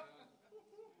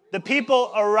 The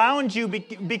people around you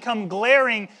become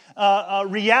glaring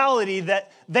reality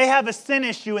that they have a sin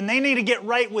issue and they need to get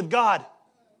right with God.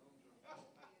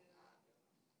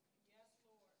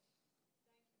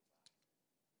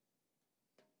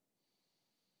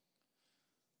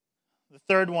 The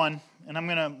third one, and I'm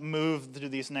going to move through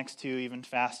these next two even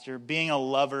faster, being a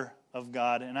lover of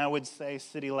God. And I would say,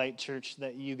 City Light Church,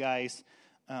 that you guys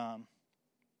are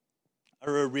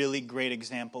a really great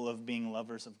example of being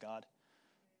lovers of God.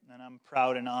 And I'm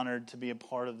proud and honored to be a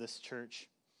part of this church.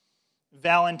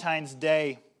 Valentine's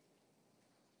Day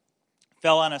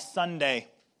fell on a Sunday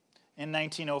in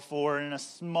 1904 in a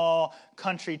small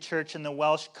country church in the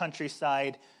Welsh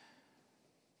countryside.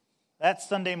 That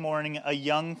Sunday morning, a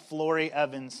young Florrie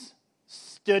Evans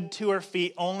stood to her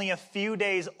feet, only a few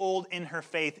days old in her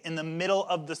faith, in the middle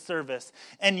of the service,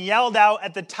 and yelled out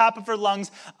at the top of her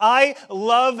lungs, "I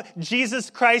love Jesus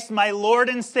Christ, my Lord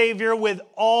and Savior, with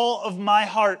all of my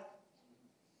heart."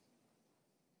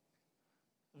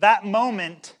 That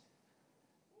moment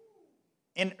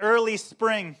in early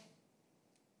spring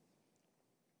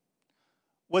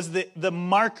was the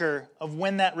marker of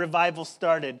when that revival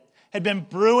started. Had been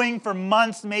brewing for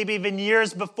months, maybe even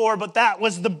years before, but that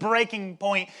was the breaking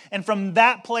point. And from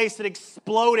that place, it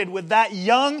exploded with that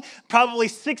young, probably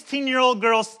 16-year-old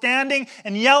girl standing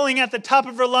and yelling at the top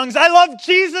of her lungs, "I love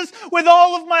Jesus with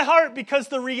all of my heart," because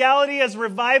the reality as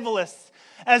revivalists,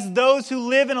 as those who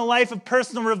live in a life of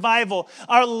personal revival,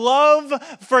 our love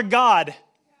for God,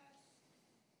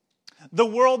 the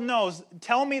world knows.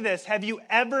 Tell me this. Have you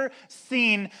ever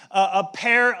seen a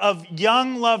pair of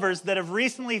young lovers that have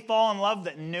recently fallen in love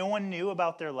that no one knew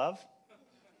about their love?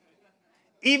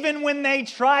 Even when they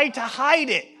try to hide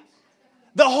it,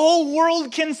 the whole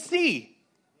world can see.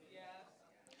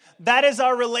 That is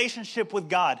our relationship with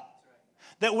God.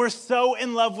 That we're so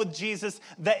in love with Jesus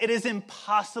that it is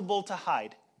impossible to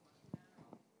hide.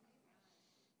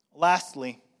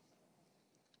 Lastly,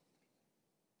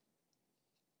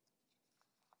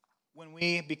 when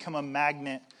we become a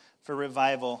magnet for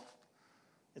revival,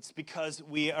 it's because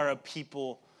we are a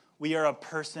people, we are a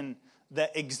person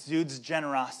that exudes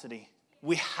generosity.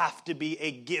 We have to be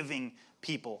a giving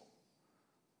people.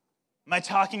 Am I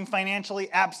talking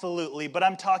financially? Absolutely. But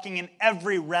I'm talking in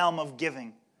every realm of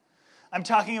giving. I'm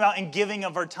talking about in giving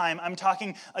of our time. I'm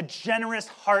talking a generous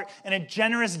heart and a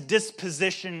generous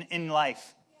disposition in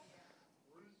life.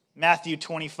 Matthew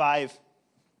 25.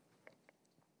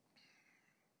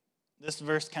 This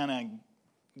verse kind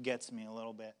of gets me a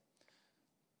little bit.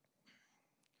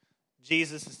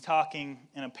 Jesus is talking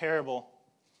in a parable,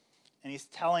 and he's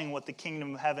telling what the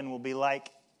kingdom of heaven will be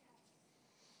like.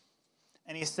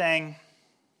 And he's saying,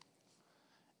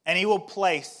 "And he will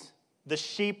place the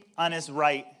sheep on his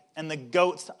right and the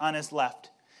goats on his left.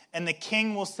 And the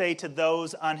king will say to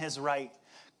those on his right,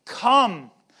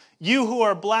 'Come, you who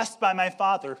are blessed by my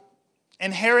Father,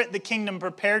 inherit the kingdom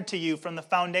prepared to you from the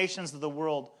foundations of the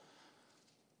world.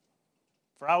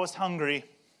 For I was hungry,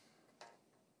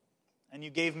 and you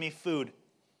gave me food.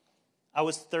 I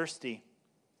was thirsty.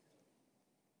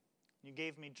 You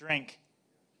gave me drink.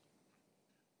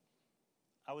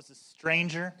 I was a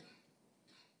stranger.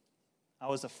 I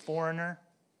was a foreigner.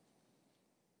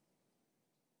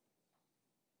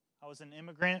 I was an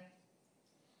immigrant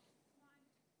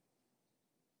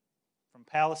from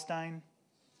Palestine.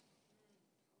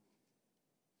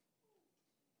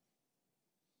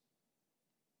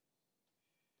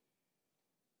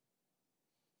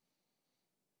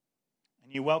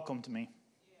 And you welcomed me.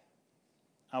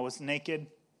 I was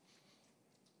naked,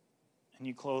 and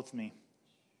you clothed me.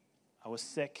 I was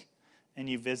sick, and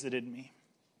you visited me.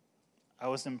 I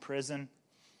was in prison,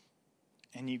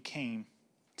 and you came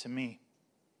to me.'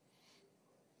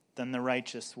 Then the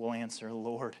righteous will answer,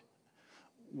 'Lord,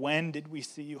 when did we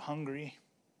see you hungry?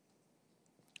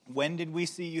 When did we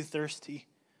see you thirsty?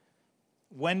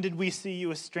 When did we see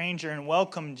you a stranger and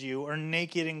welcomed you, or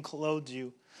naked and clothed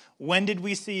you? When did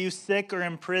we see you sick or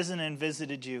in prison and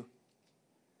visited you?'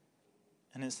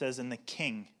 And it says, and the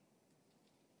king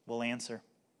will answer,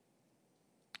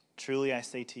 truly I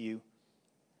say to you,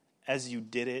 as you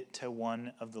did it to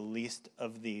one of the least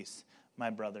of these, my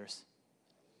brothers,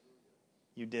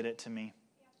 you did it to me.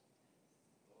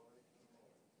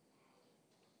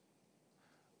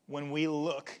 When we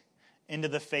look into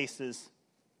the faces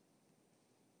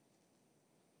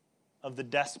of the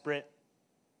desperate,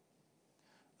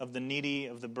 of the needy,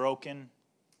 of the broken,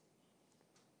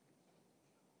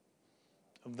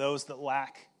 of those that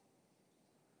lack,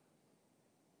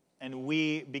 and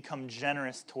we become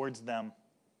generous towards them,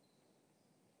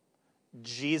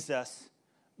 Jesus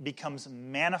becomes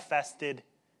manifested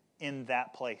in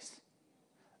that place.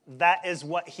 That is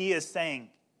what he is saying.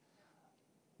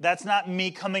 That's not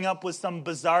me coming up with some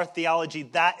bizarre theology.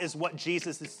 That is what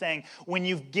Jesus is saying. When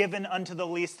you've given unto the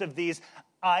least of these,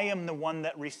 I am the one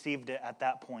that received it at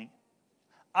that point.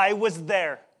 I was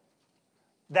there,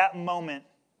 that moment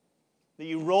that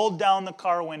you rolled down the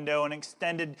car window and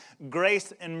extended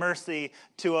grace and mercy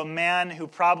to a man who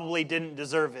probably didn't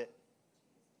deserve it.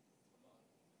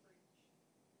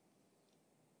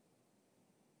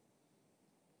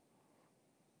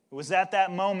 It was at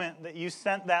that moment that you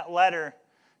sent that letter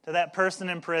to that person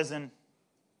in prison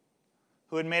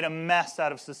who had made a mess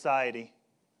out of society,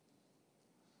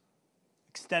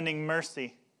 extending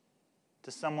mercy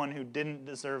to someone who didn't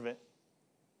deserve it.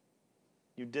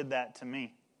 You did that to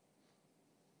me.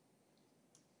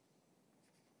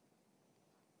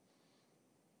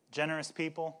 Generous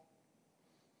people,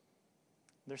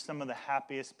 they're some of the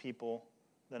happiest people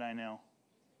that I know.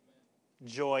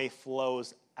 Joy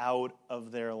flows out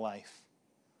of their life.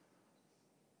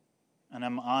 And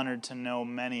I'm honored to know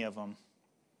many of them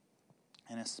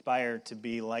and aspire to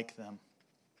be like them.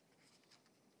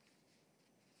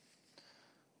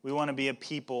 We want to be a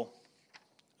people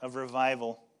of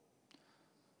revival.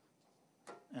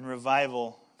 And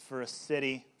revival for a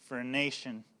city, for a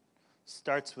nation,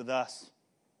 starts with us.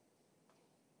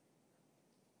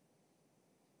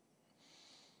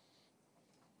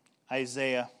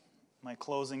 Isaiah, my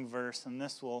closing verse, and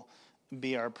this will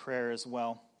be our prayer as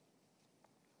well.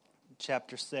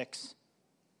 Chapter 6.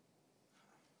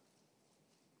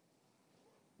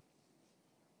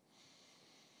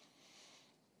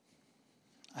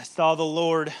 I saw the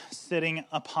Lord sitting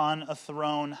upon a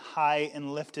throne high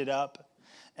and lifted up,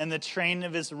 and the train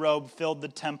of his robe filled the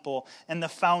temple, and the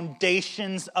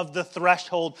foundations of the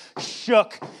threshold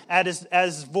shook at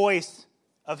his voice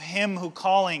of him who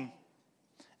calling,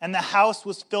 and the house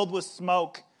was filled with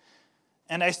smoke.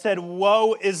 And I said,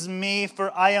 woe is me,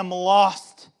 for I am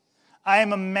lost. I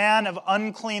am a man of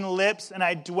unclean lips, and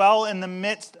I dwell in the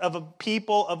midst of a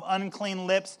people of unclean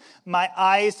lips. My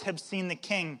eyes have seen the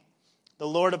King, the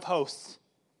Lord of hosts.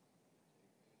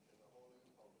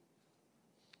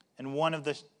 And one of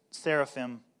the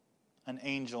seraphim, an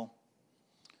angel,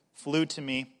 flew to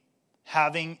me,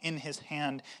 having in his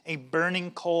hand a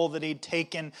burning coal that he'd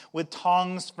taken with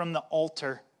tongs from the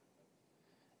altar.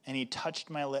 And he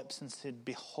touched my lips and said,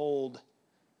 behold,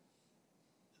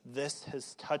 this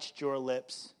has touched your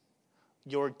lips.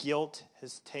 Your guilt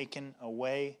has taken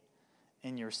away,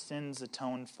 and your sins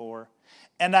atoned for.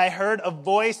 And I heard a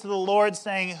voice of the Lord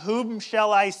saying, whom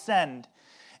shall I send?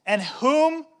 And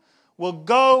whom will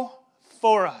go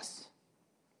for us?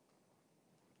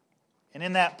 And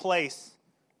in that place,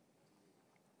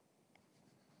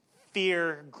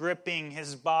 fear gripping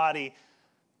his body,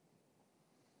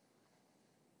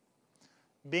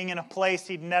 being in a place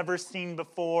he'd never seen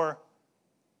before,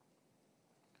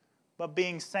 but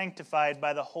being sanctified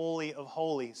by the Holy of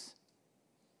Holies,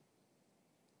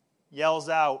 yells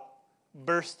out,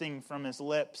 bursting from his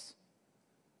lips,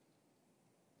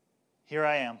 here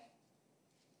I am,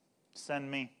 send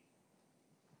me.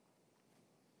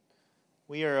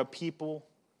 We are a people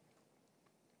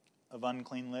of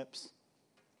unclean lips,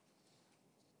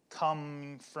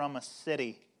 coming from a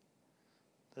city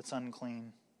that's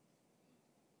unclean.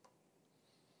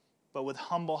 But with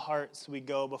humble hearts we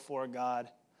go before God,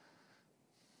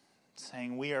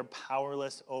 saying we are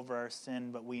powerless over our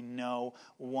sin, but we know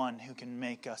one who can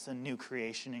make us a new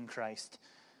creation in Christ.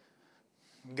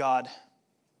 God,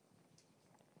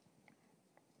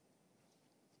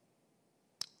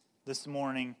 this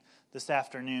morning, this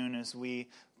afternoon, as we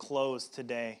close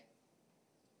today,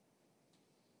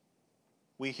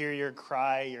 we hear your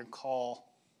cry, your call,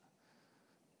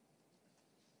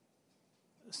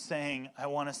 saying, I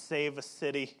want to save a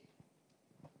city.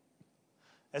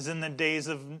 As in the days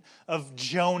of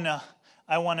Jonah,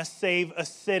 I want to save a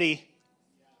city.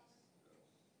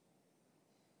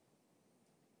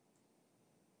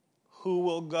 Who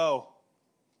will go?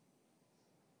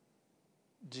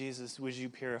 Jesus, would you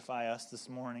purify us this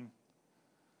morning?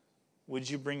 Would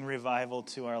you bring revival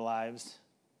to our lives,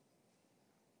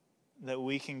 that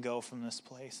we can go from this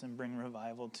place and bring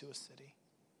revival to a city?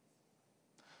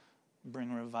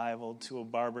 Bring revival to a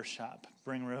barber shop.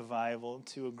 Bring revival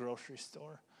to a grocery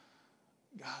store.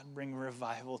 God, bring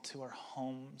revival to our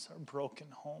homes, our broken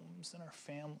homes, and our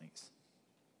families.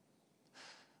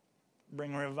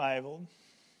 Bring revival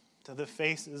to the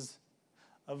faces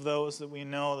of those that we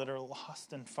know that are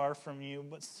lost and far from you,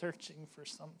 but searching for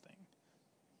something.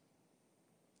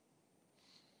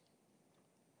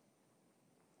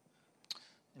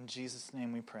 In Jesus'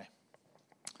 name we pray.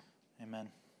 Amen.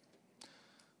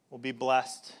 We'll be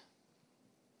blessed,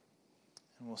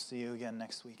 and we'll see you again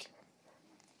next week.